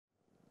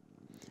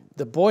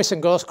The Boys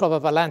and Girls Club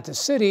of Atlantic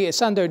City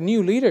is under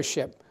new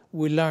leadership.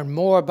 We learn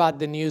more about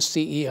the new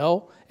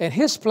CEO and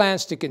his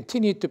plans to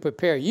continue to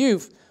prepare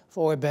youth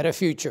for a better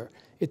future.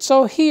 It's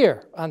all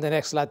here on the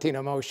next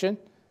Latino Motion.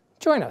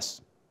 Join us.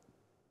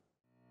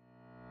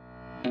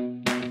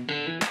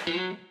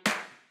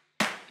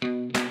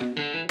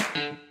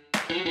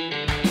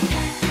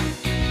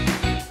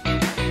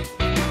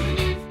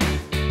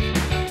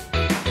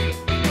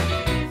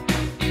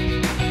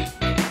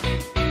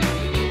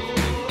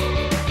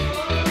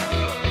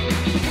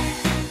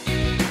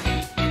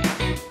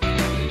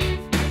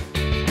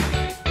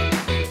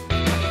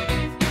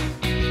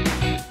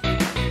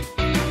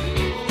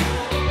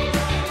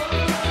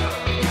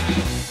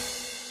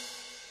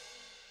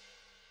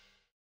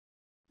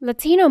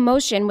 Latino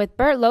Motion with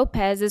Bert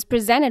Lopez is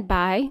presented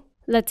by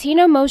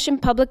Latino Motion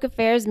Public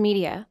Affairs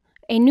Media,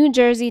 a New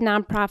Jersey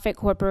nonprofit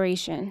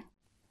corporation,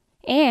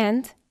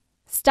 and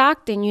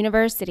Stockton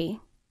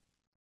University.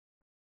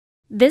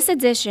 This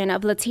edition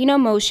of Latino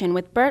Motion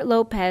with Bert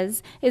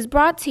Lopez is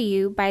brought to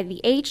you by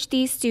the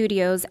HD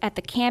Studios at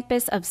the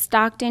campus of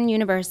Stockton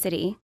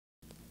University.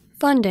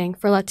 Funding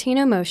for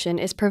Latino Motion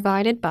is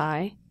provided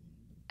by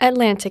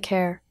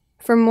Atlanticare.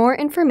 For more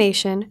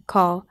information,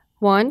 call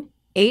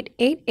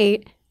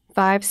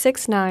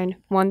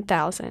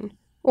 1-888-569-1000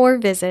 or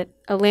visit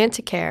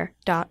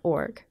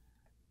atlanticare.org.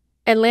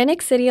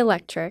 Atlantic City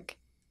Electric,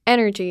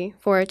 energy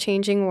for a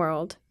changing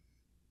world.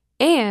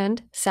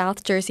 And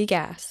South Jersey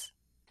Gas.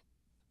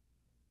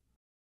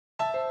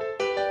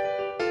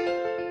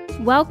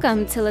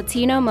 Welcome to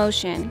Latino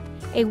Motion,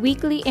 a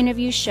weekly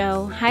interview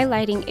show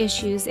highlighting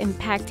issues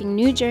impacting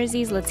New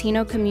Jersey's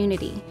Latino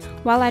community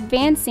while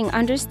advancing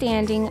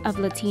understanding of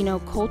Latino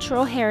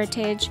cultural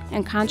heritage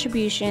and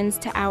contributions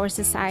to our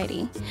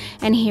society.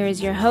 And here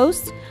is your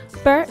host,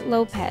 Bert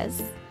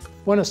Lopez.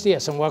 Buenos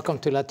dias and welcome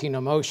to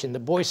Latino Motion. The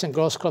Boys and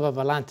Girls Club of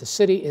Atlantic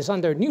City is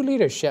under new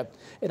leadership,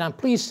 and I'm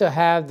pleased to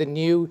have the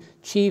new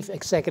Chief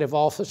Executive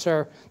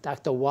Officer,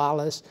 Dr.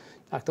 Wallace.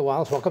 Dr.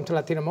 Wallace, welcome to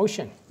Latino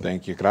Motion.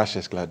 Thank you.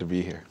 Gracias. Glad to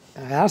be here.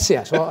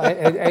 Gracias. Well,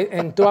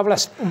 and tú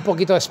hablas un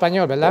poquito de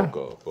español, ¿verdad?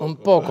 Un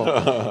poco.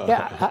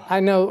 Yeah, I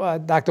know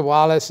Dr.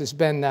 Wallace, has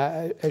been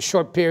a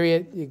short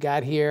period. You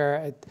got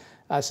here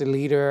as a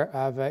leader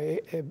of a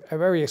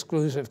very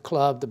exclusive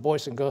club, the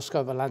Boys and Girls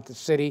Club of Atlantic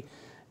City.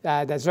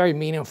 That's very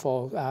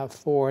meaningful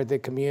for the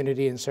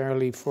community and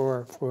certainly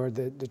for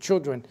the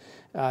children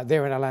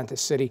there in Atlantic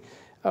City.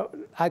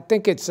 I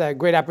think it's a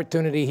great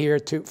opportunity here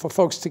for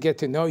folks to get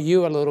to know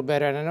you a little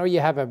better. And I know you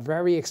have a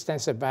very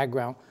extensive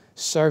background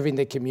serving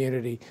the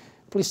community.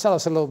 Please tell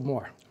us a little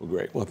more. Well,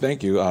 great. Well,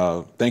 thank you.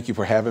 Thank you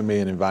for having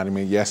me and inviting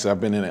me. Yes,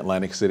 I've been in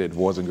Atlantic City at the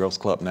Boys and Girls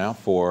Club now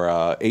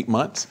for 8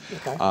 months.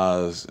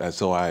 Okay.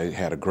 So I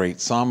had a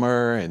great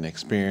summer and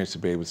experience to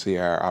be able to see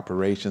our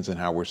operations and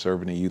how we're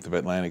serving the youth of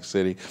Atlantic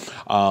City.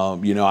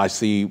 You know, I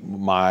see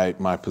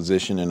my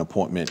position and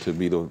appointment to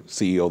be the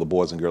CEO of the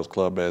Boys and Girls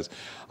Club as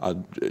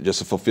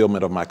just a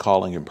fulfillment of my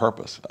calling and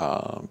purpose,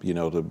 you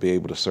know, to be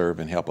able to serve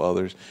and help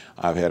others.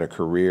 I've had a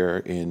career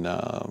in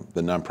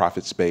the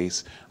nonprofit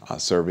space,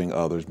 serving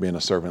others, being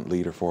a servant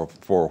leader for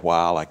a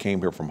while. I came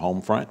here from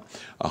Homefront,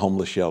 a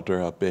homeless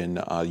shelter up in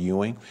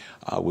Ewing.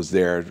 I was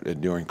there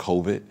during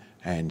COVID,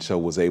 and so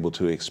was able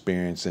to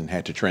experience and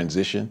had to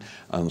transition,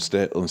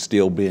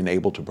 still being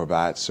able to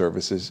provide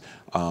services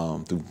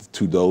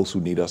to those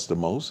who need us the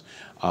most.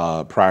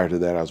 Prior to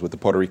that, I was with the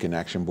Puerto Rican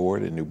Action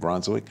Board in New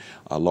Brunswick,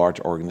 a large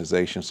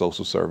organization,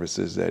 social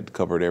services that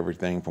covered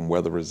everything from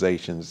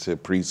weatherizations to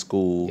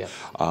preschool, yep.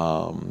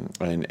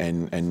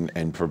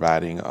 And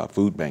providing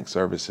food bank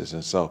services.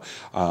 And so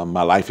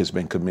my life has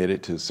been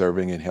committed to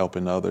serving and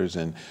helping others,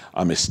 and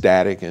I'm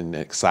ecstatic and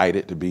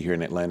excited to be here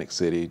in Atlantic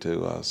City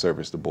to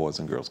service the Boys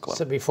and Girls Club.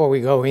 So before we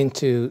go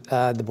into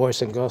the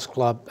Boys and Girls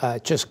Club,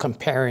 just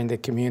comparing the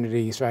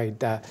communities, right?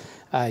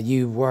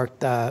 You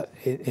worked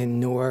in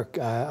Newark,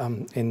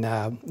 in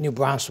New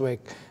Brunswick,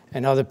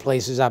 and other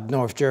places up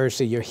North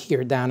Jersey. You're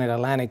here down in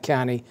Atlantic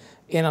County,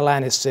 in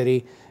Atlantic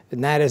City,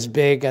 not as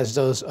big as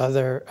those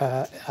other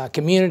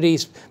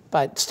communities,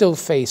 but still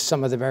face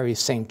some of the very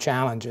same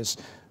challenges.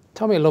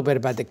 Tell me a little bit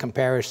about the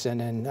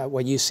comparison and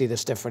what you see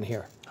that's different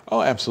here.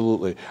 Oh,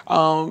 absolutely.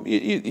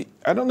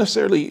 I don't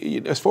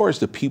necessarily, as far as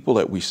the people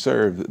that we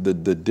serve,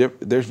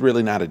 there's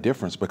really not a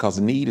difference because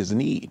need is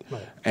need.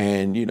 Right.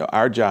 And, you know,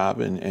 our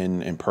job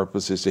and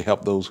purpose is to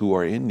help those who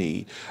are in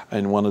need.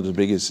 And one of the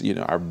biggest, you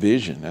know, our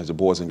vision as a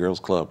Boys and Girls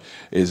Club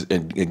is,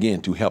 and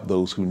again, to help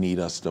those who need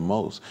us the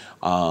most.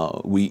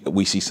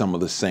 We see some of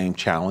the same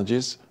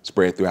challenges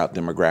spread throughout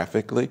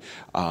demographically,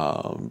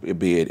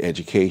 be it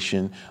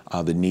education,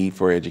 the need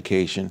for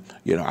education.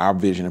 You know, our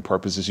vision and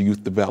purpose is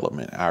youth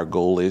development. Our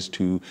goal is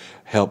to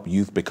help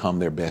youth become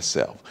their best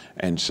self.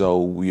 And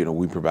so, you know,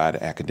 we provide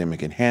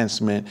academic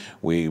enhancement,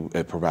 we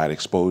provide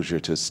exposure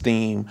to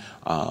STEAM,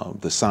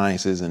 the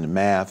sciences and the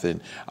math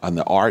and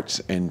the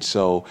arts. And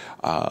so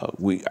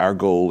our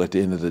goal at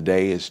the end of the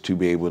day is to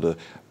be able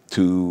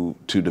to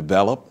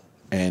develop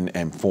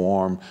and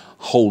form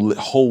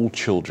whole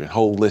children,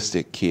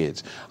 holistic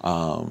kids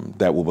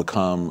that will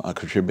become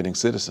contributing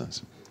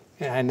citizens.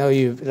 And I know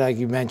you, like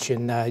you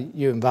mentioned,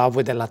 you're involved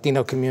with the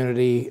Latino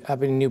community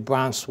up in New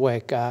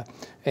Brunswick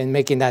and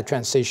making that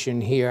transition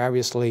here.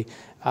 Obviously,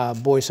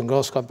 Boys and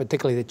Girls Club,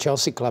 particularly the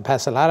Chelsea Club,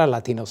 has a lot of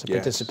Latinos that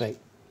participate.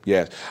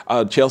 Yes,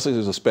 Chelsea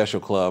is a special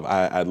club.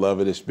 I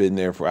love it. It's been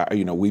there for,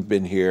 we've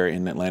been here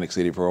in Atlantic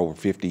City for over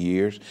 50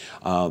 years.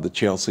 The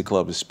Chelsea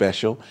Club is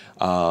special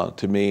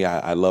to me.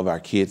 I love our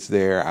kids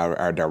there.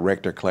 Our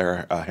director,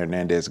 Clara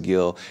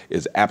Hernandez-Gill,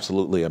 is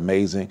absolutely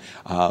amazing.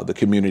 The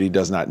community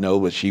does not know,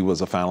 but she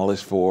was a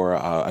finalist for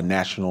a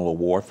national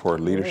award for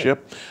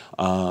leadership,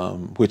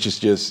 which is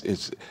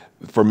just,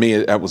 for me,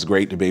 that was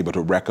great to be able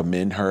to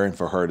recommend her and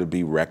for her to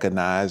be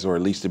recognized, or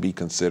at least to be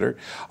considered.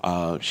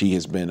 She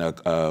has been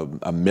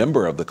a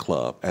member of the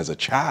club as a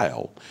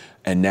child,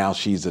 and now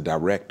she's a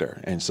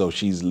director, and so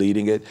she's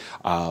leading it.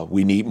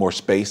 We need more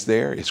space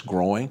there. It's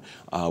growing.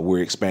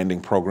 We're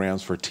expanding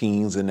programs for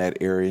teens in that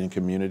area and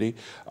community.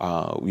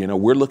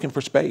 We're looking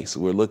for space.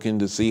 We're looking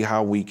to see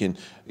how we can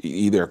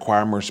either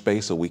acquire more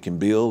space so we can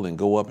build and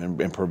go up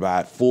and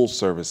provide full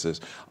services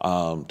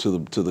to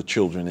the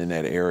children in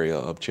that area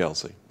of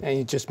Chelsea. And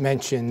you just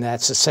mentioned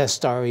that success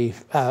story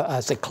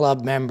as a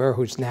club member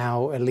who's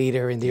now a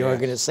leader in the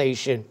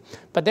organization.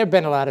 But there have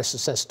been a lot of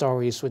success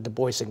stories with the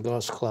Boys and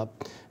Girls Club,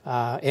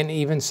 and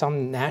even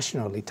some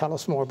nationally. Tell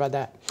us more about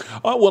that.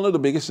 One of the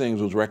biggest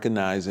things was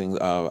recognizing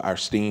our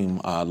STEAM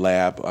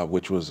lab,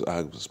 which was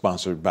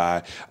sponsored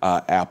by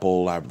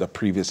Apple. The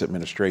previous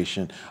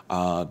administration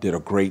did a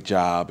great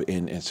job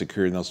in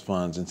securing those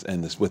funds,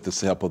 and this, with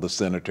the help of the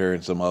senator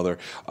and some other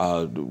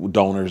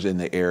donors in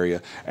the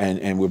area,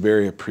 and we're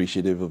very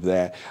appreciative of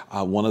that.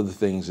 One of the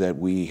things that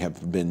we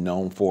have been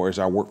known for is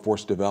our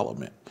workforce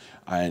development.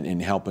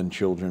 And helping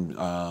children,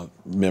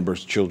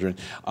 children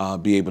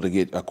be able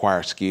to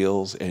acquire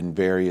skills in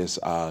various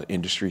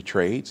industry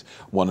trades.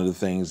 One of the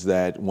things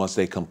that once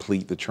they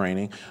complete the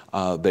training,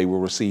 they will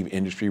receive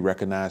industry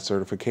recognized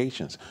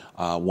certifications.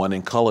 One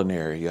in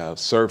culinary,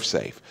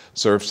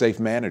 ServSafe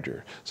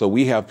manager. So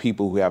we have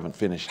people who haven't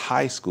finished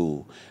high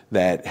school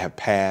that have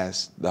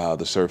passed the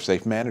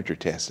ServSafe manager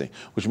testing,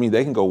 which means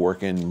they can go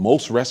work in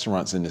most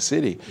restaurants in the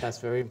city. That's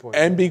very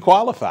important. And be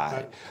qualified.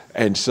 Right.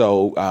 And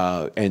so,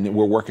 and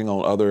we're working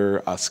on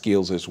other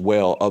skills as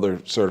well, other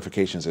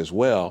certifications as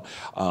well,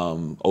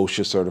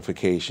 OSHA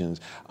certifications.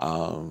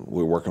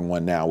 We're working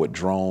one now with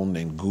drone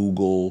and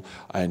Google.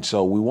 And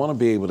so we want to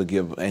be able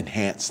to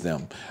enhance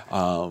them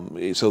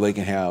so they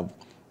can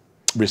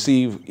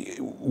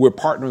we're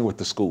partnering with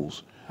the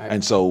schools.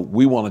 And so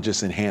we want to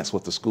just enhance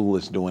what the school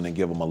is doing and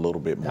give them a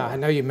little bit more. Now, I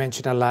know you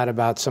mentioned a lot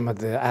about some of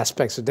the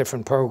aspects of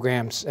different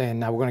programs,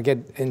 and we're going to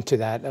get into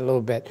that a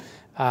little bit.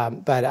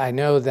 But I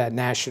know that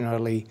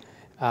nationally,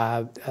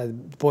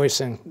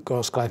 Boys and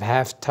Girls Club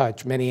have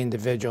touched many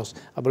individuals.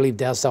 I believe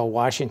Denzel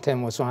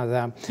Washington was one of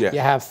them. Yes.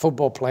 You have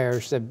football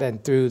players that have been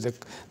through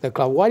the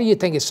club. Why do you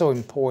think it's so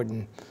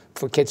important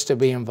for kids to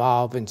be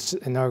involved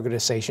in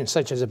organizations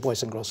such as the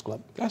Boys and Girls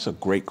Club? That's a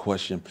great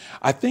question.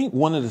 I think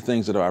one of the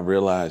things that I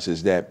realized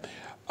is that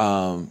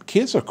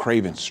kids are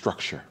craving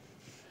structure.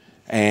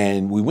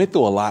 And we went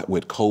through a lot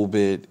with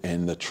COVID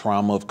and the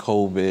trauma of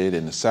COVID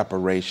and the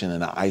separation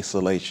and the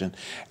isolation.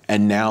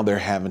 And now they're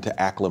having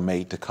to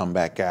acclimate to come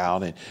back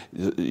out.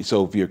 And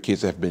so if your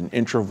kids have been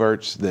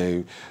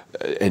introverts,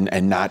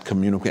 and not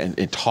communicating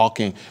and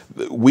talking,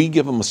 we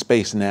give them a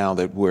space now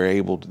that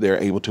they're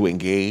able to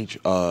engage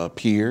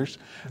peers.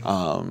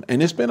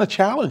 And it's been a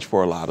challenge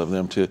for a lot of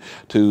them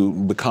to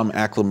become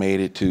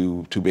acclimated,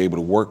 to be able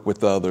to work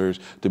with others,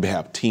 to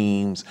have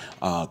teams,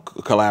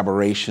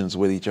 collaborations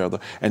with each other.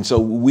 And so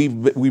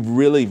we've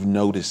really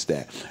noticed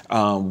that.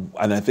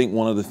 And I think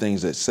one of the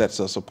things that sets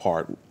us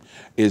apart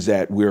is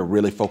that we're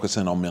really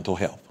focusing on mental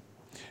health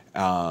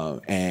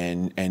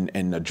and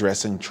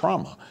addressing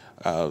trauma.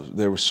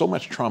 There was so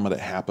much trauma that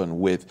happened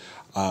with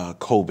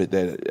COVID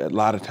that a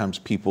lot of times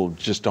people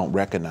just don't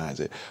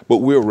recognize it. But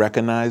we're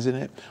recognizing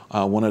it.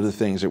 One of the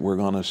things that we're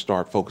going to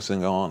start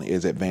focusing on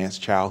is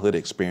advanced childhood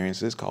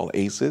experiences called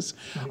ACEs.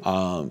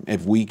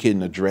 If we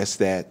can address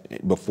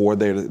that before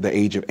they're the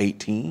age of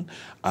 18,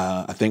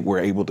 I think we're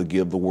able to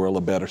give the world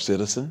a better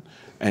citizen.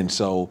 And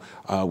so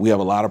we have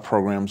a lot of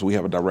programs. We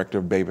have a director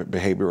of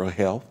behavioral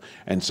health.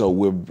 And so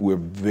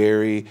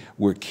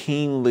we're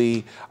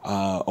keenly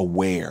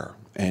aware,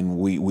 and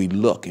we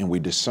look and we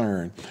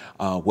discern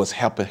what's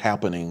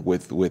happening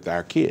with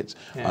our kids.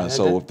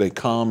 So if they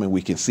come and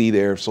we can see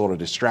they're sort of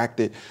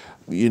distracted,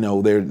 we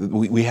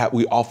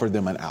offer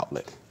them an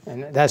outlet.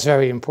 And that's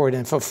very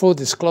important. For full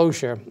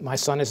disclosure, my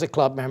son is a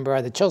club member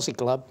at the Chelsea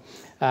Club.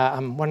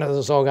 I'm one of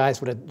those old guys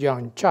with a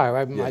young child,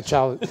 right? Yes.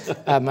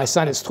 My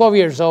son is 12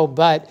 years old,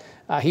 but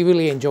he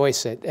really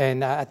enjoys it.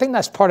 And I think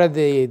that's part of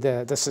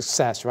the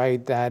success,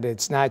 right? That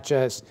it's not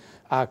just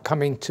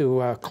coming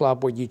to a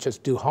club where you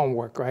just do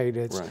homework, right?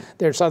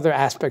 There's other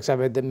aspects of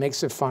it that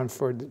makes it fun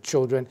for the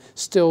children,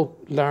 still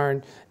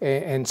learn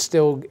and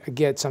still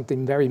get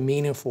something very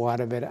meaningful out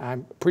of it. I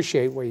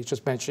appreciate what you're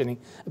just mentioning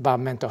about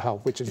mental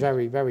health, which is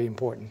very, very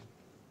important.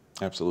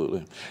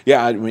 Absolutely.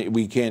 Yeah, I mean,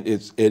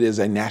 it is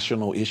a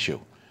national issue.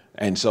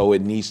 And so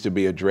it needs to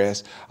be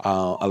addressed.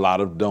 A lot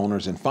of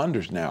donors and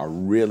funders now are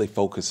really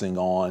focusing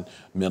on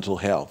mental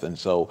health. And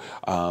so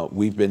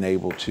we've been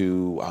able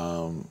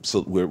to,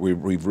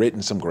 we've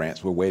written some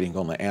grants. We're waiting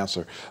on the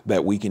answer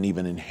that we can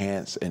even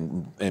enhance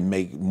and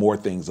make more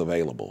things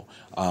available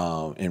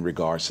in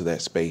regards to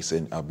that space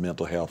of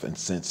mental health and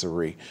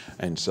sensory.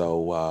 And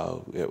so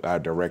our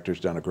director's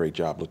done a great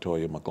job.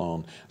 Latoya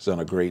McClone has done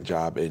a great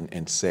job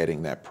in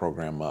setting that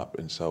program up.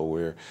 And so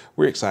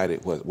we're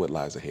excited what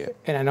lies ahead.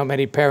 And I know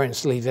many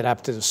parents leave it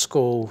up to the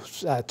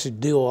schools to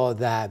do all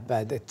that,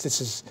 but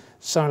this is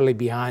certainly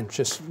beyond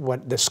just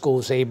what the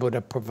school's able to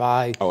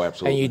provide. Oh,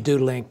 absolutely. And you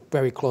do link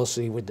very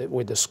closely with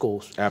the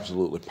schools.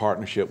 Absolutely.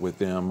 Partnership with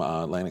them,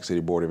 Atlantic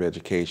City Board of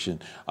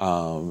Education,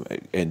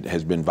 and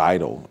has been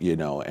vital, you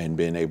know, and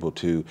being able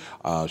to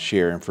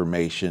share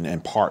information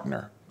and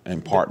partner.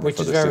 Which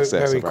for is the very,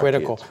 success very of our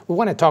critical. kids. We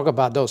want to talk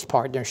about those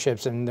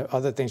partnerships and the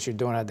other things you're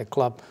doing at the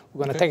club.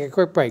 We're going to take a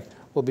quick break.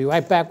 We'll be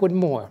right back with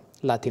more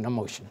Latino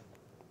Motion.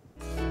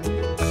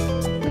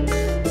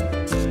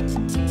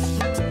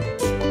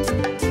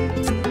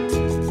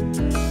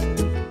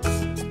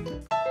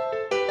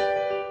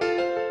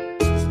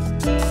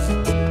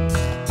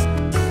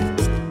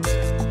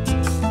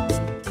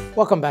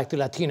 Welcome back to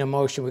Latino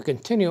Motion. We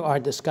continue our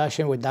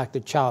discussion with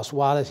Dr. Charles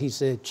Wallace. He's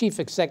the Chief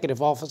Executive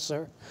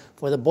Officer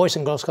for the Boys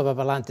and Girls Club of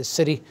Atlantic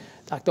City.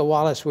 Dr.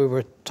 Wallace, we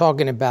were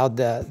talking about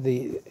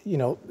the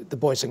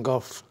Boys and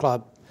Girls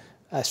Club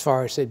as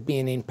far as it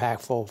being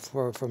impactful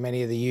for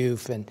many of the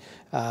youth and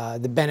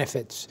the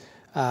benefits.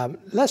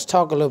 Let's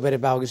talk a little bit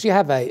about, because you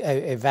have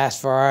a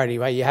vast variety,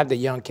 right? You have the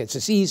young kids.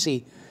 It's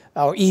easy,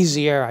 or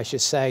easier, I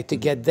should say, to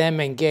get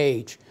them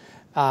engaged.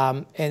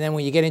 And then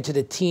when you get into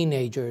the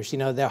teenagers, you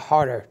know, they're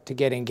harder to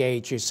get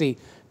engaged. You see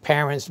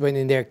parents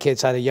bringing their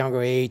kids at a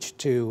younger age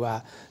to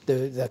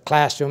the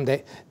classroom.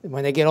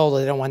 When they get older,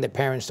 they don't want their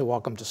parents to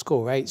walk them to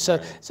school, right? So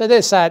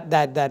there's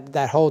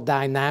that whole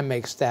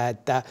dynamics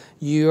that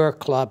your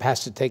club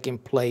has to take in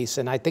place.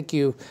 And I think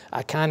you are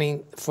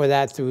accounting for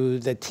that through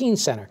the Teen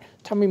Center.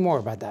 Tell me more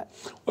about that.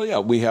 Well, yeah,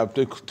 we have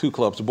two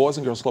clubs, the Boys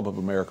and Girls Club of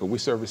America. We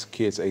service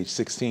kids aged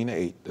 6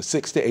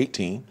 to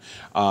 18,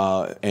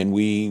 and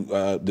we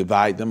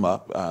divide them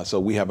up. So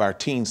we have our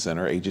Teen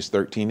Center, ages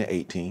 13 to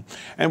 18,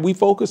 and we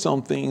focus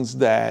on things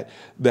that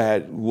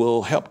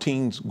will help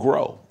teens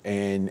grow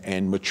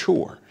and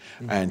mature.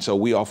 And so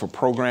we offer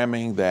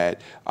programming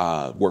that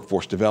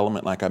workforce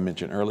development, like I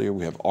mentioned earlier.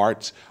 We have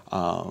arts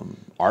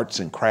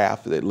and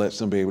craft that lets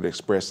them be able to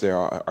express their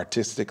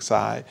artistic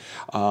side.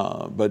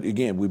 But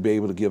again, we'd be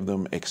able to give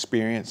them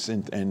experience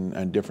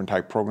in different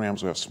type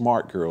programs. We have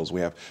Smart Girls.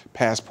 We have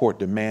Passport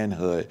to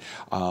Manhood.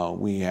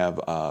 We have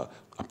a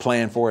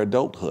plan for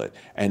adulthood.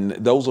 And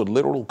those are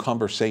literal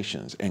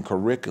conversations and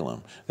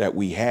curriculum that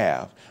we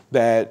have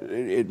that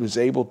it was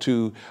able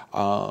to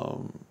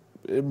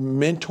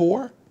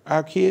mentor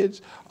our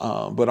kids,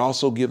 but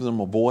also give them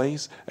a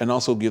voice and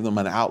also give them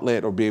an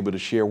outlet or be able to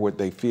share what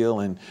they feel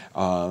and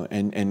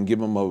give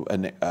them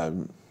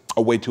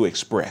a way to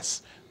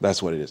express.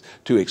 That's what it is,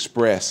 to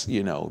express,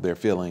 you know, their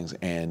feelings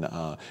and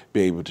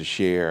be able to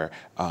share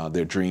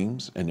their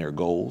dreams and their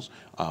goals.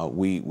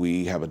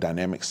 We have a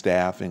dynamic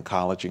staff in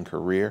college and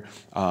career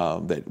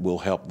that will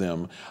help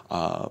them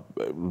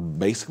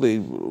basically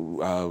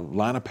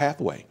line a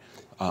pathway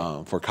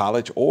for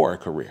college or a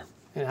career.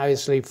 And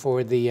obviously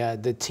for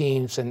the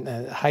teens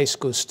and high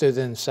school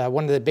students,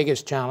 one of the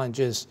biggest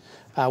challenges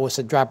was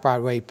the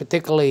dropout rate,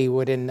 particularly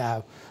within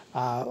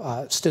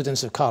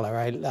students of color,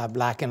 right?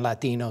 Black and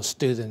Latino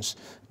students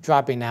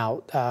dropping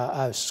out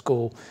of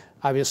school.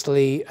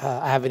 Obviously,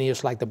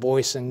 avenues like the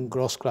Boys and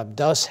Girls Club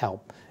does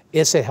help.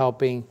 Is it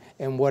helping?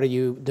 And what are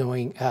you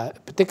doing,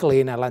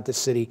 particularly in Atlantic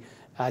City,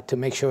 to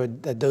make sure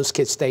that those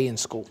kids stay in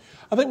school?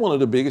 I think one of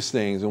the biggest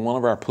things, and one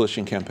of our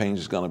pushing campaigns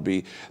is going to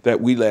be that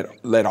we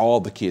let all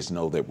the kids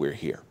know that we're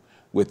here.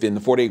 Within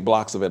the 48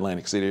 blocks of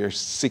Atlantic City, there's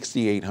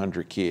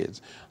 6,800 kids.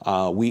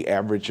 We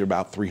average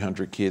about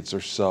 300 kids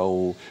or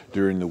so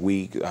during the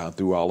week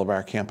through all of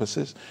our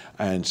campuses.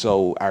 And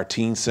so our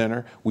teen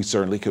center, we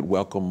certainly could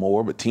welcome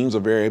more, but teens are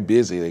very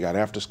busy. They got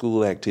after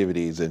school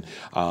activities and,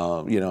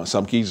 you know,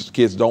 some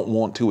kids don't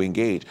want to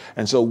engage.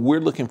 And so we're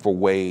looking for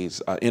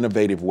ways,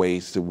 innovative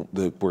ways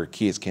where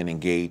kids can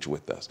engage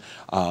with us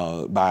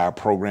by our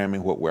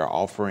programming, what we're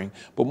offering,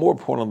 but more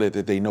importantly,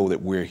 that they know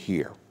that we're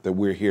here. That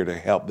we're here to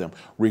help them,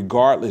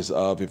 regardless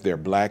of if they're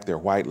black, they're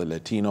white, they're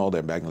Latino,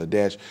 they're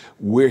Bangladesh.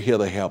 We're here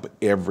to help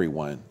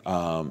everyone,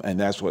 and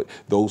that's what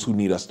those who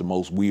need us the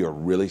most. We are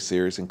really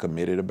serious and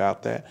committed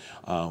about that.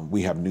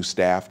 We have new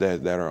staff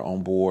that are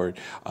on board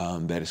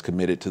that is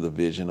committed to the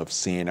vision of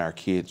seeing our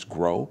kids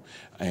grow,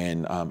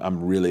 and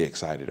I'm really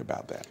excited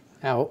about that.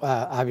 Now,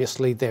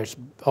 obviously, there's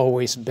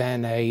always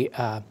been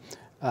a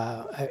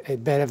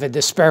bit of a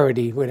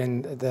disparity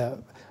within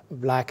the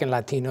Black and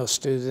Latino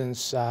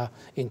students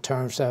in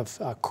terms of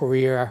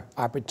career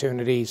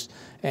opportunities,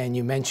 and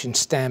you mentioned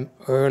STEM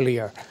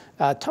earlier.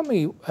 Tell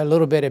me a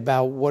little bit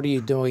about what are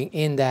you doing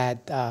in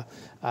that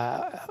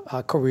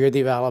career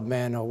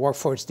development or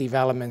workforce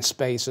development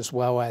space as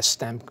well as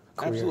STEM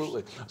careers?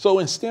 Absolutely. So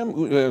in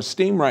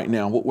STEAM right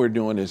now, what we're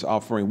doing is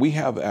offering, we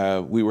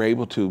were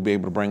able to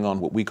bring on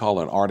what we call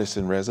an artist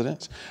in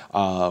residence.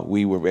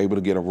 We were able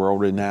to get a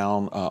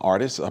world-renowned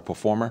artist, a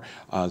performer.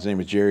 His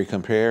name is Jerry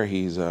Compare.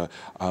 He's an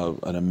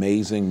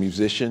amazing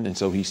musician, and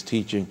so he's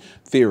teaching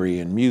theory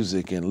and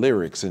music and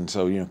lyrics. And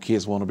so,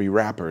 kids want to be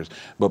rappers,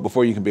 but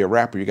before you can be a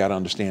rapper, you got to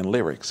understand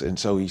lyrics. And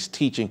so he's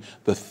teaching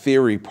the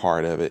theory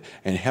part of it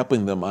and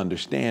helping them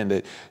understand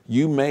that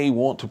you may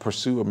want to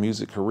pursue a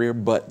music career,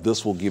 but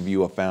this will give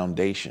you a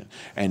foundation.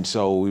 And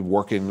so we're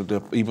working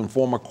to even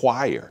form a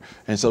choir.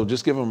 And so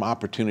just give them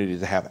opportunity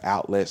to have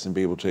outlets and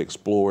be able to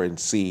explore and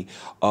see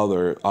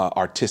other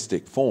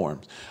artistic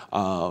forms.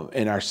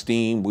 In our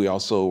STEAM,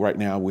 right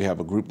now we have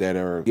a group that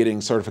are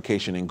getting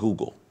certification in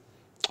Google.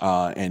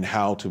 And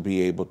how to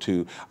be able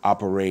to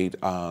operate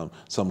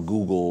some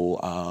Google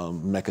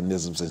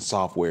mechanisms and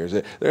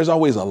softwares. There's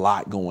always a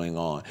lot going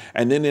on.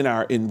 And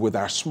then with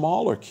our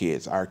smaller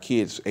kids, our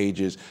kids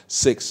ages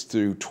 6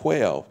 through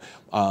 12,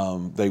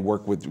 they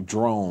work with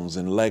drones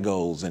and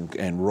Legos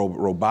and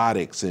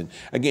robotics, and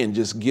again,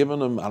 just giving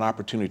them an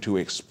opportunity to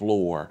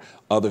explore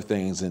other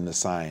things in the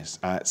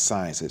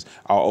sciences.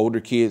 Our older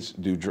kids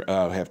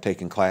have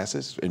taken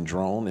classes in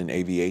drone and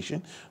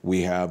aviation.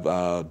 We have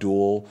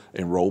dual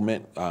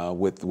enrollment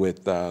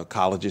with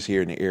colleges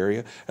here in the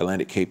area.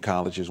 Atlantic Cape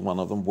College is one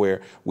of them,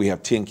 where we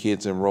have 10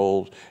 kids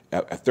enrolled,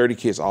 30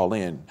 kids all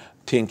in.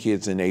 10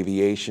 kids in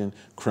aviation,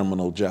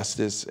 criminal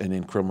justice, and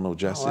in criminal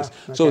justice. Oh,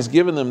 wow. Okay. So it's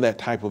giving them that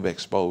type of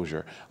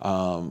exposure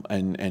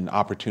and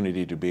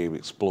opportunity to be able to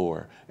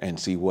explore and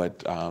see what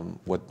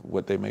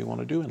they may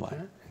want to do in life.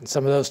 And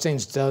some of those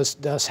things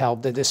does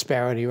help the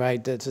disparity,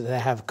 right? To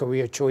have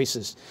career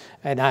choices.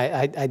 And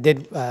I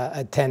did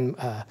attend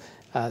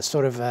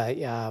sort of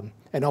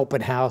an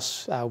open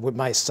house with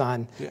my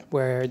son,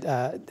 where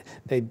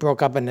they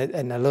broke up in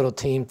a little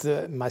team.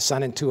 My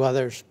son and 2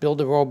 others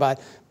build a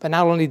robot, but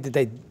not only did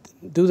they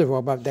do the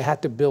robot, they had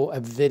to build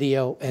a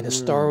video and a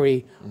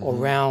story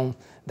around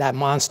that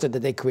monster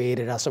that they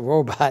created as a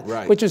robot,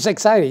 which was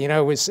exciting.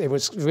 It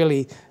was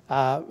really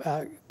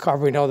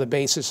covering all the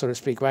bases, so to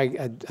speak,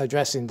 right?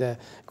 Addressing the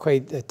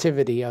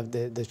creativity of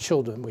the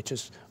children, which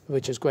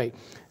is great.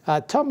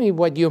 Tell me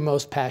what you're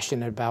most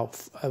passionate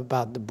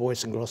about the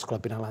Boys and Girls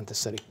Club in Atlanta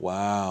City.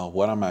 Wow,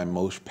 what am I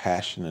most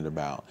passionate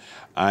about?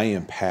 I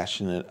am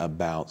passionate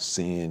about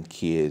seeing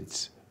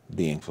kids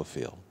being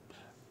fulfilled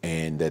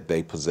and that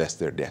they possess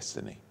their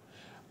destiny.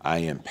 I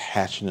am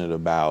passionate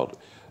about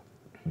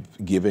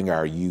giving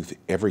our youth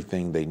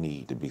everything they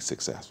need to be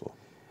successful.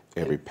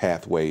 Every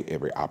pathway,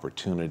 every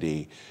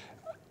opportunity.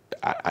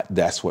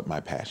 That's what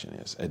my passion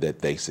is, that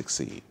they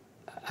succeed.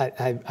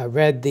 I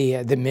read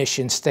the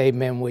mission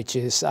statement, which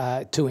is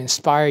to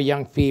inspire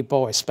young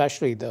people,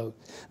 especially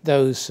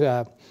those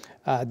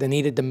that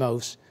need it the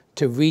most,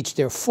 to reach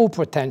their full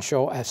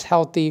potential as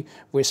healthy,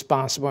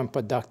 responsible, and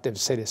productive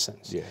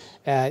citizens. Yes.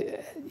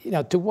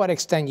 To what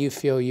extent you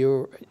feel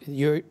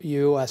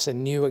you as a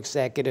new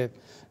executive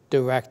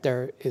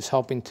director is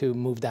helping to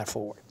move that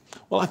forward?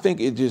 Well, I think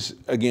it just,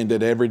 again,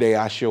 that every day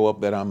I show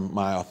up that I'm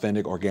my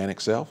authentic,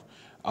 organic self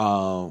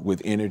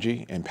with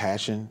energy and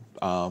passion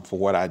for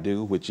what I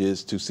do, which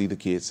is to see the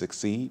kids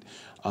succeed.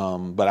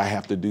 But I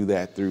have to do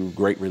that through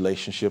great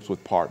relationships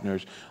with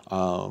partners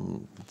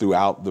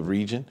throughout the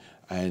region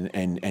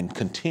and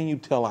continue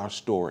to tell our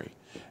story,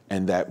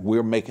 and that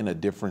we're making a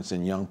difference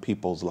in young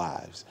people's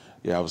lives.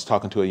 I was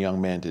talking to a young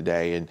man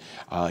today, and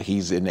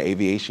he's in the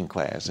aviation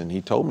class, and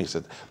he told me, he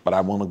said, but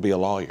I want to be a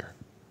lawyer.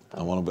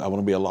 I want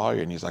to be a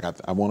lawyer. And he's like,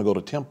 I want to go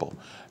to Temple.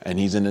 And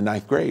he's in the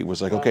 9th grade.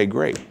 Was like, okay,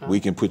 great.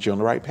 We can put you on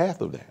the right path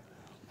of that.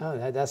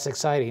 Oh, that's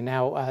exciting.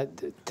 Now,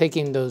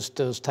 taking those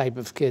type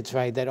of kids,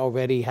 right, that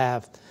already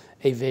have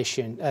a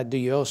vision, do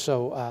you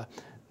also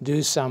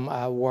do some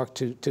work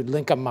to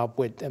link them up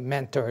with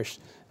mentors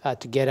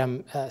to get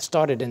them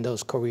started in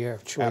those career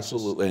choices?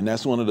 Absolutely, and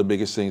that's one of the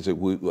biggest things that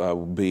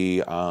will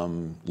be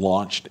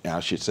launched,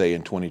 I should say,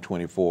 in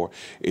 2024,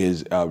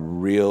 is a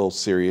real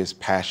serious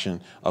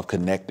passion of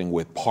connecting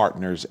with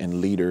partners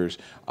and leaders,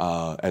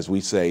 as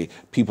we say,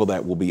 people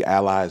that will be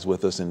allies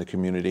with us in the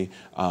community,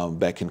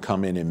 that can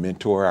come in and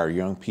mentor our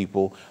young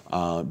people,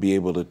 be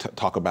able to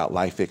talk about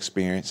life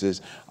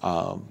experiences,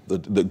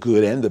 the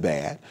good and the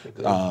bad,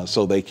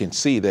 so they can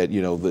see that,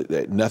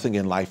 that nothing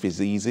in life is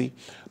easy,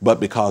 but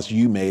because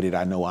you made it,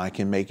 I know I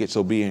can make it.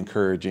 So be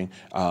encouraging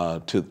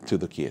to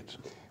the kids.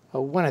 I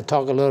want to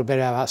talk a little bit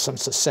about some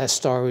success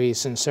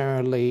stories, and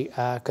certainly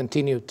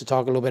continue to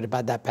talk a little bit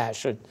about that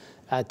passion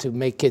to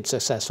make kids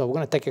successful. We're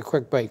going to take a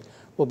quick break.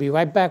 We'll be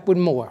right back with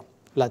more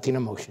Latino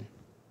Motion.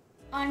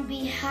 On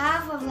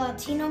behalf of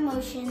Latino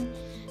Motion,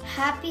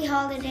 happy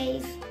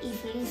holidays y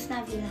Feliz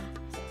Navidad.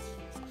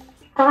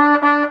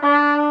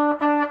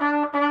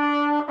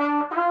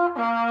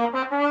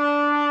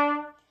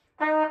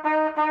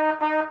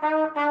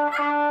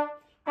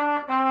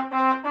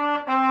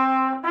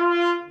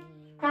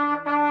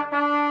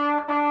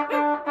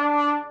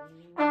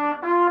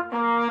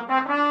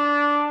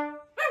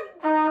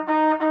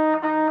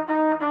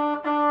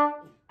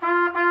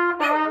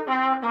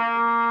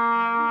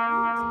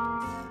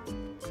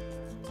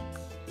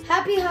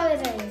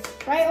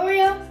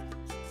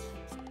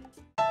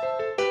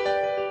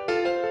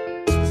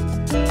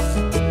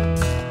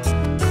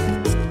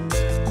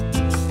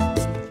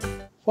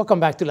 Welcome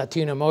back to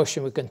Latino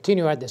Motion. We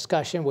continue our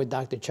discussion with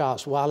Dr.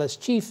 Charles Wallace,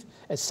 Chief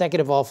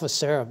Executive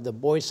Officer of the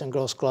Boys and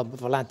Girls Club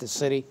of Atlantic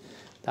City.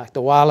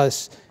 Dr.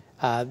 Wallace,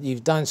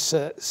 you've done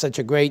such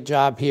a great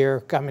job here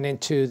coming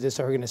into this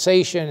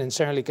organization and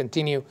certainly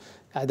continue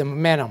the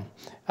momentum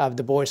of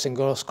the Boys and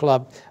Girls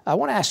Club. I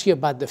want to ask you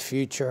about the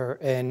future,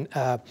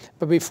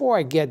 but before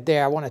I get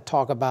there, I want to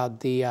talk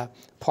about the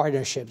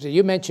partnerships.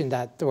 You mentioned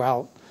that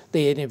throughout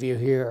the interview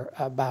here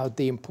about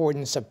the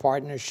importance of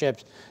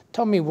partnerships.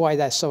 Tell me why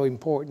that's so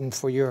important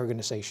for your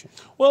organization.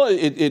 Well,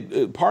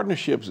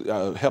 partnerships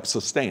help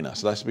sustain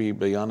us. Let's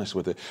be honest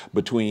with it.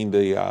 Between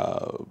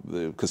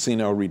the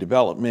casino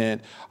redevelopment,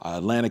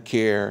 Atlantic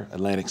Care,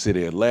 Atlantic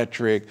City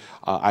Electric,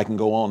 I can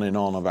go on and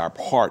on of our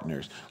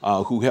partners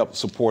who help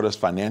support us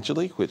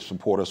financially, which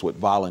support us with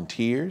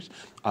volunteers.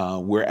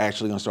 We're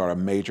actually going to start a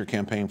major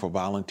campaign for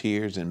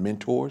volunteers and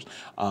mentors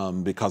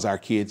because our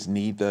kids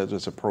need that.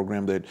 There's a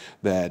program that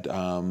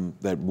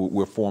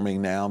we're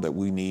forming now that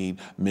we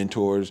need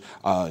mentors,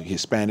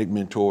 Hispanic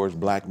mentors,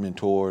 Black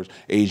mentors,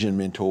 Asian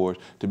mentors,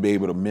 to be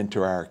able to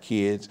mentor our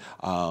kids,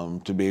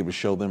 to be able to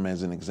show them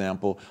as an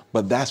example.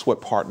 But that's what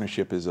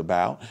partnership is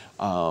about.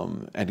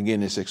 And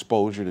again, it's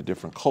exposure to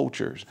different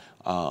cultures.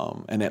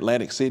 And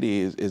Atlantic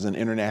City is an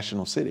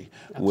international city.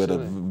 Absolutely.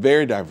 With a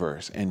very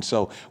diverse. And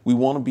so we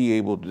want to be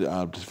able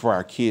to, for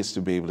our kids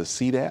to be able to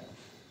see that.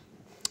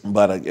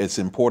 But it's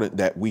important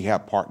that we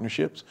have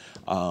partnerships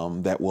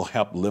that will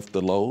help lift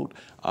the load.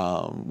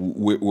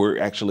 We're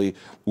in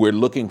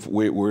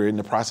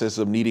the process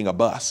of needing a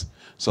bus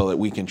so that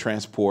we can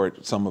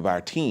transport some of our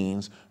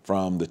teens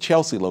from the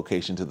Chelsea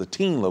location to the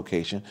teen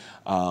location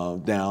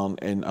down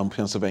on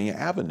Pennsylvania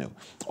Avenue,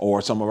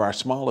 or some of our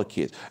smaller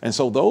kids. And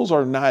so those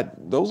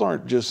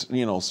aren't just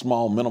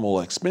small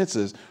minimal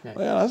expenses. Right.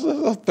 Well, that's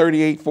a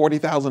 $38,000,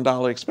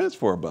 $40,000 expense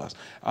for a bus.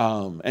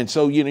 And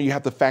so you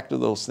have to factor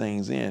those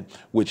things in,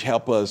 which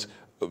help us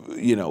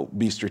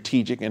be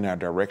strategic in our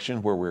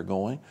direction where we're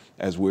going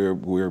as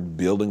we're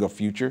building a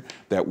future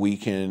that we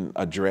can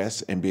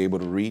address and be able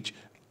to reach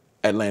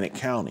Atlantic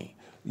County.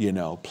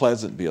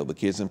 Pleasantville, the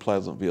kids in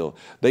Pleasantville,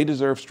 they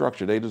deserve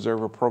structure. They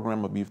deserve a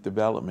program of youth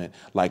development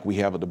like we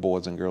have at the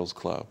Boys and Girls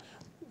Club.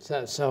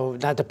 So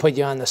not to put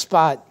you on the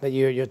spot, but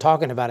you're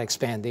talking about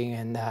expanding,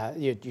 and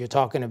you're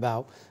talking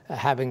about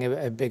having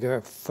a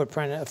bigger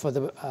footprint for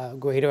the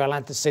Greater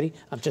Atlantic City.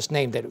 I've just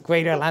named it,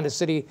 Greater Atlantic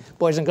City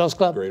Boys and Girls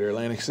Club. Greater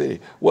Atlantic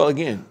City. Well,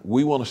 again,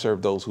 we want to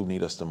serve those who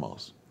need us the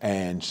most.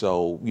 And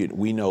so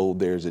we know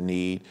there's a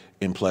need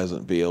in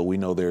Pleasantville. We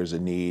know there's a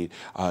need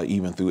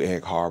even through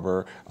Egg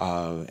Harbor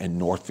and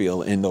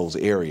Northfield, in those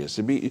areas.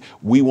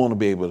 We want to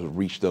be able to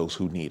reach those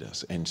who need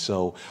us. And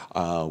so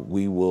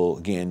we will,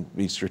 again,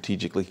 be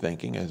strategically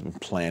thinking as we're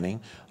planning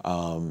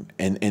and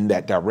in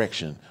that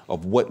direction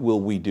of what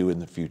will we do in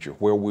the future?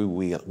 Where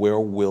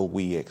will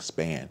we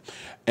expand?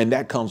 And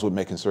that comes with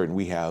making certain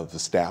we have the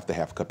staff to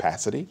have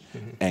capacity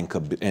and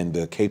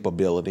the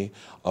capability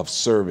of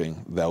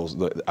serving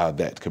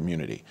that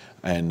community.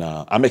 And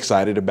I'm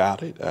excited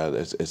about it.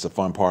 It's a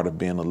fun part of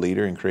being a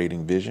leader and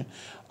creating vision,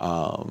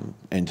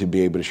 and to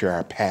be able to share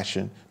our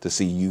passion to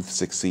see youth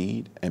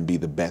succeed and be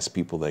the best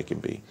people they can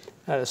be.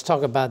 Let's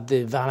talk about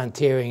the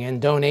volunteering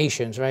and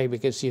donations, right?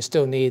 Because you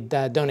still need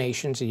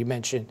donations. You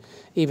mentioned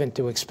even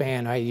to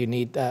expand, right? You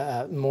need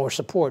more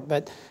support.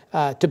 But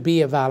to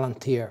be a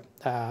volunteer,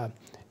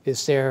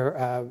 is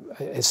there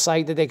a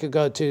site that they could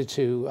go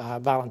to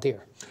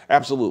volunteer?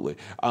 Absolutely.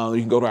 You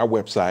can go to our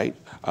website,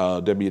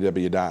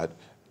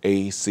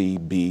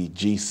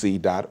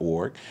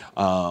 www.acbgc.org,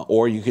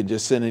 or you can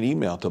just send an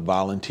email to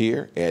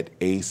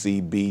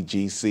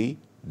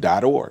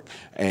volunteer@acbgc.org,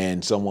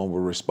 and someone will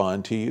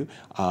respond to you.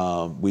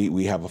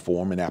 We have a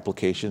form and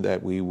application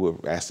that we will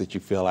ask that you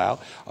fill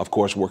out. Of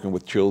course, working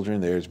with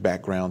children, there's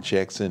background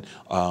checks and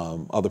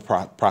other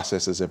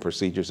processes and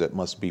procedures that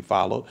must be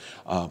followed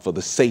for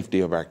the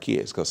safety of our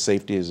kids, because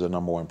safety is the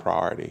number one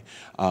priority.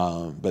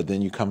 But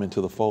then you come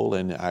into the fold,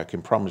 and I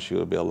can promise you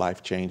it'll be a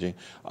life-changing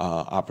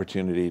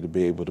opportunity to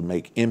be able to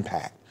make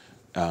impact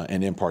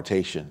and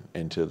impartation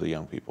into the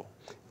young people.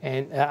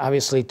 And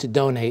obviously, to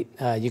donate,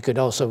 you could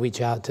also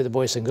reach out to the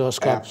Boys and Girls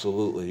Club.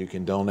 Absolutely, you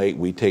can donate.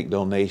 We take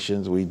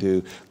donations. We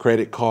do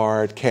credit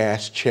card,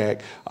 cash,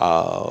 check,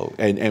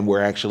 and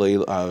we're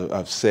actually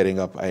setting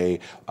up a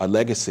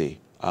legacy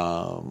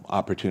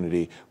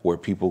opportunity where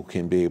people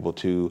can be able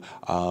to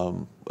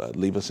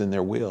leave us in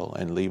their will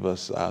and leave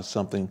us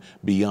something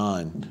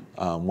beyond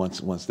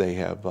once they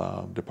have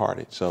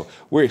departed. So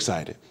we're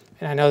excited.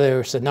 And I know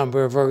there's a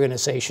number of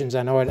organizations.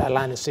 I know at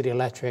Atlanta City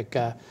Electric,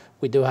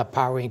 we do have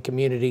Powering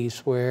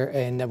Communities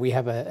and we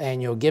have an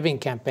annual giving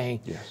campaign.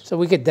 Yes. So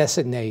we could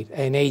designate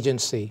an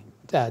agency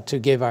to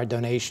give our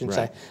donations.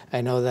 Right. I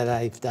know that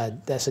I've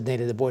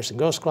designated the Boys and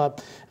Girls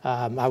Club.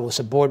 I was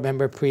a board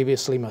member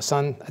previously. My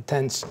son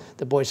attends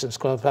the Boys and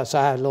Girls Club, so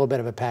I have a little bit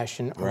of a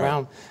passion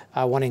around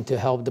wanting to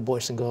help the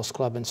Boys and Girls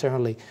Club, and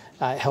certainly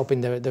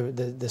helping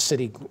the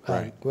city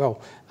grow.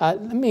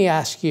 Let me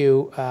ask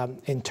you,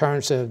 in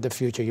terms of the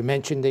future, you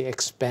mentioned the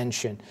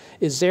expansion.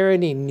 Is there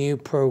any new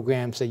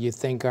programs that you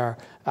think are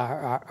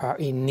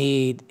in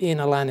need in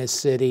Atlantic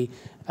City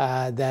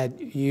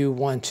that you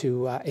want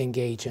to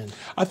engage in?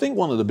 I think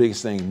one of the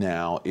biggest things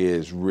now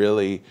is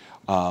really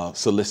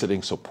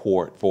soliciting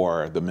support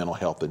for the mental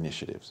health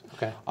initiatives.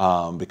 Okay.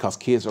 Because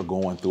kids are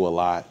going through a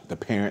lot, the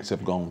parents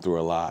have gone through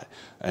a lot,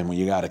 and when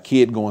you got a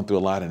kid going through a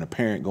lot and a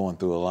parent going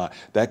through a lot,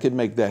 that could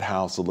make that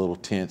house a little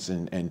tense.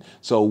 And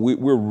so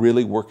we're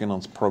really working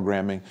on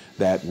programming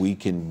that we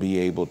can be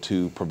able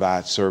to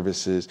provide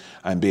services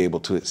and be able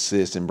to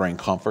assist and bring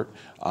comfort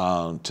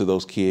to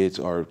those kids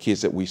or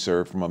kids that we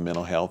serve from a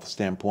mental health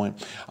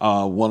standpoint.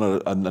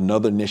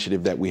 Another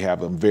initiative that we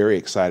have I'm very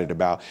excited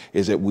about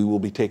is that we will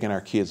be taking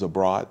our kids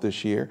abroad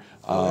this year.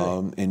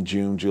 In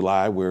June,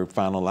 July, we're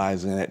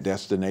finalizing that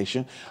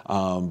destination.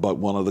 But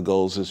one of the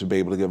goals is to be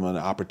able to give them an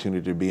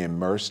opportunity to be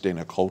immersed in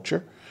a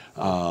culture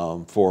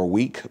for a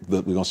week.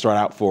 We're going to start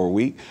out for a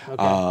week,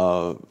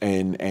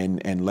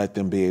 and let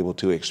them be able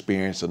to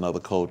experience another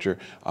culture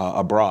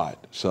abroad.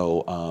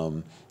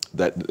 So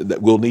that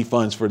we'll need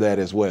funds for that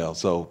as well.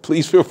 So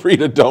please feel free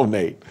to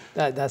donate.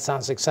 That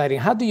sounds exciting.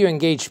 How do you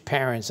engage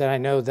parents? And I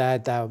know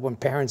that when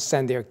parents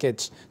send their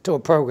kids to a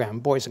program,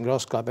 Boys and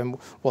Girls Club, and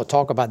we'll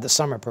talk about the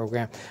summer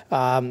program,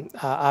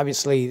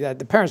 obviously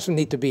the parents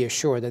need to be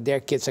assured that their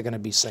kids are going to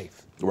be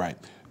safe. Right.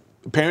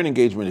 Parent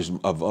engagement is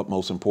of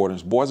utmost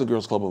importance. Boys and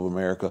Girls Club of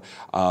America,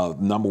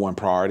 #1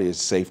 priority is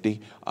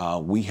safety.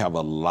 We have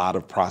a lot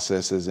of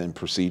processes and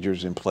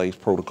procedures in place,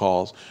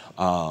 protocols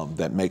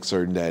that make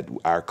certain that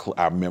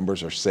our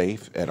members are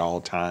safe at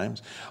all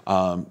times,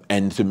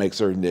 and to make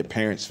certain that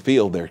parents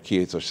feel their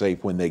kids are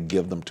safe when they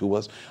give them to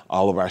us.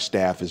 All of our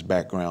staff is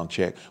background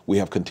checked. We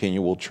have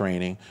continual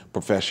training,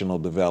 professional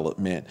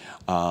development,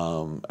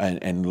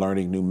 and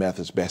learning new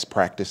methods, best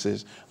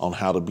practices on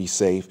how to be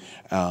safe.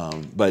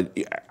 But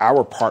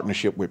our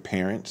partnership with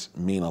parents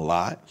mean a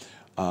lot.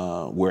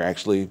 We're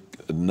actually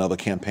another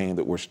campaign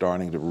that we're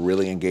starting to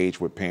really engage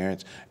with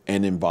parents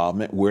and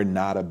involvement. We're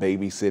not a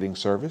babysitting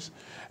service,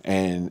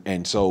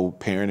 and so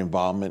parent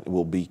involvement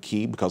will be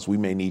key because we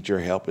may need your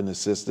help and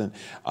assistance,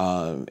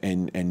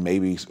 and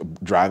maybe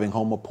driving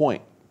home a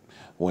point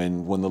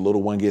when the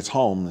little one gets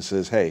home and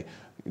says, "Hey,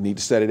 you need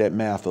to study that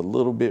math a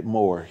little bit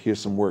more. Here's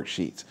some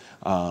worksheets."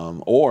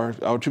 Or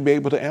to be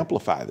able to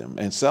amplify them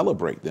and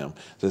celebrate them.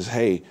 Says,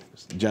 "Hey,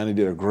 Johnny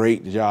did a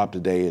great job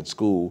today at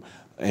school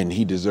and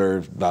he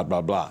deserves blah,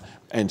 blah, blah."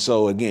 And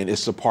so again,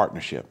 it's a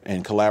partnership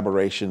and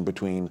collaboration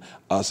between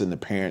us and the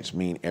parents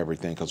mean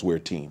everything because we're a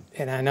team.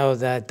 And I know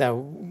that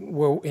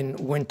we're in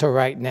winter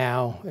right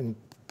now, and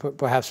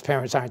perhaps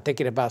parents aren't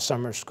thinking about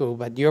summer school,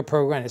 but your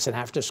program is an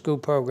after-school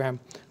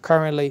program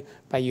currently,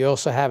 but you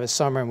also have a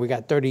summer, and we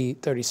got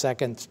 30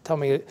 seconds. Tell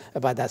me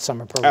about that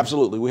summer program.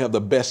 Absolutely. We have the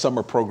best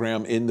summer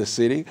program in the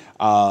city.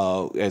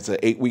 It's an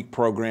 8-week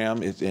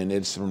program, and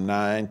it's from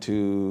 9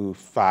 to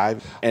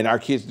 5. And our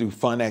kids do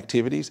fun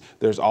activities.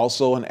 There's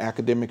also an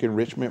academic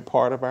enrichment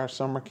part of our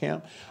summer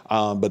camp,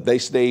 but they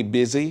stay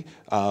busy.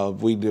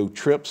 We do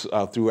trips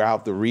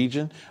throughout the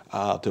region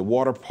to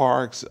water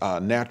parks,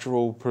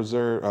 natural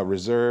preserves,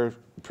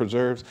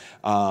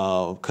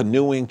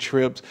 canoeing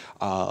trips.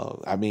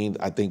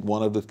 I think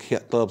one of the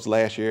clubs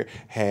last year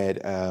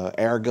had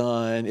air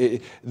gun.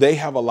 They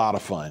have a lot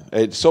of fun.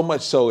 So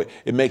much so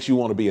it makes you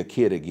want to be a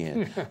kid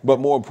again.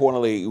 But more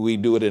importantly, we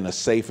do it in a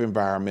safe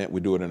environment.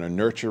 We do it in a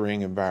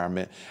nurturing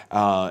environment,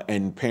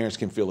 and parents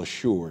can feel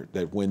assured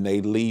that when they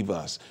leave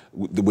us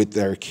with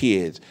their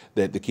kids,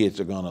 that the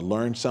kids are going to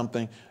learn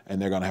something and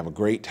they're going to have a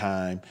great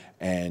time,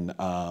 and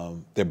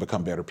they'll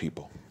become better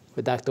people.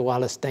 Well, Dr.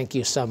 Wallace, thank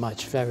you so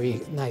much. Very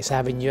nice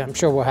having you. I'm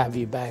sure we'll have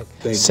you back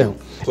soon. Thank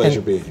you.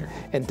 Pleasure being here.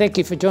 And thank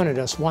you for joining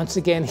us once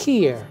again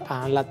here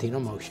on Latino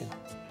Motion.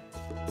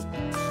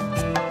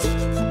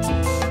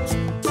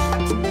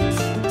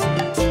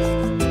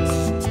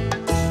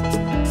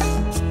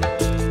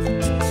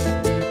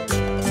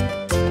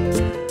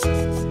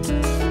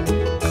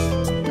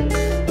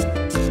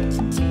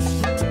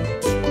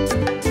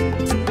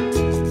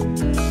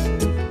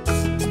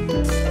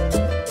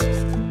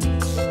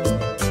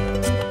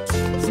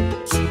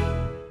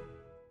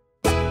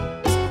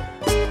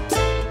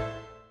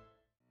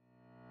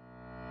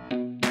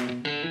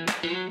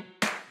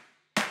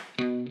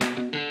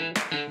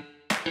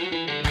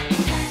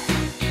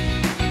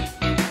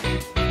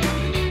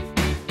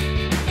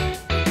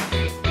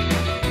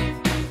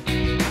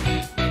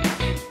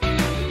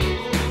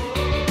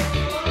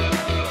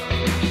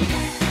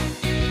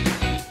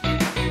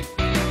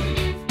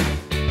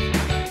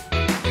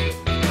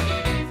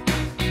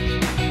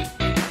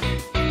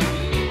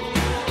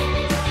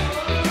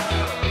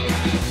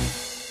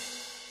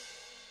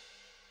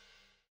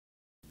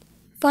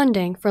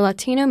 Funding for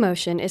Latino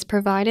Motion is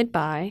provided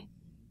by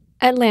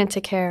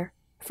Atlanticare.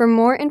 For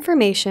more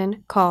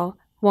information, call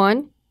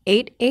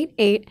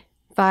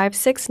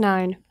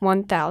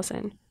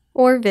 1-888-569-1000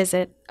 or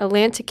visit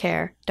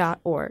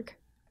atlanticare.org.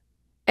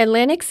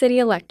 Atlantic City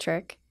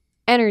Electric,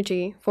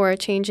 energy for a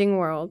changing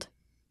world.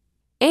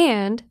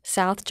 and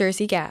South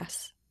Jersey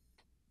Gas.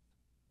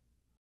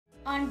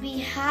 On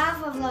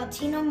behalf of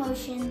Latino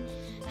Motion,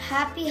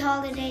 happy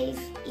holidays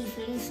y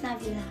Feliz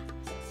Navidad.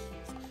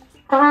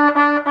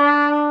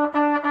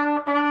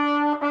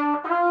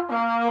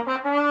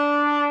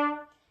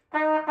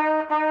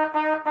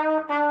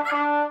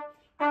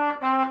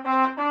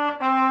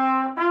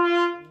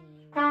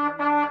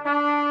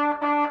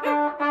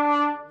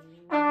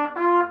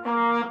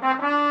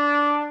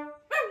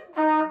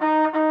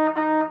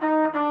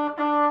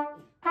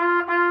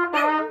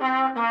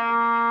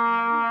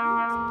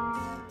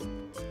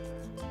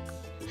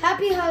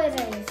 Happy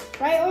holidays,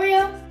 right, Oreo?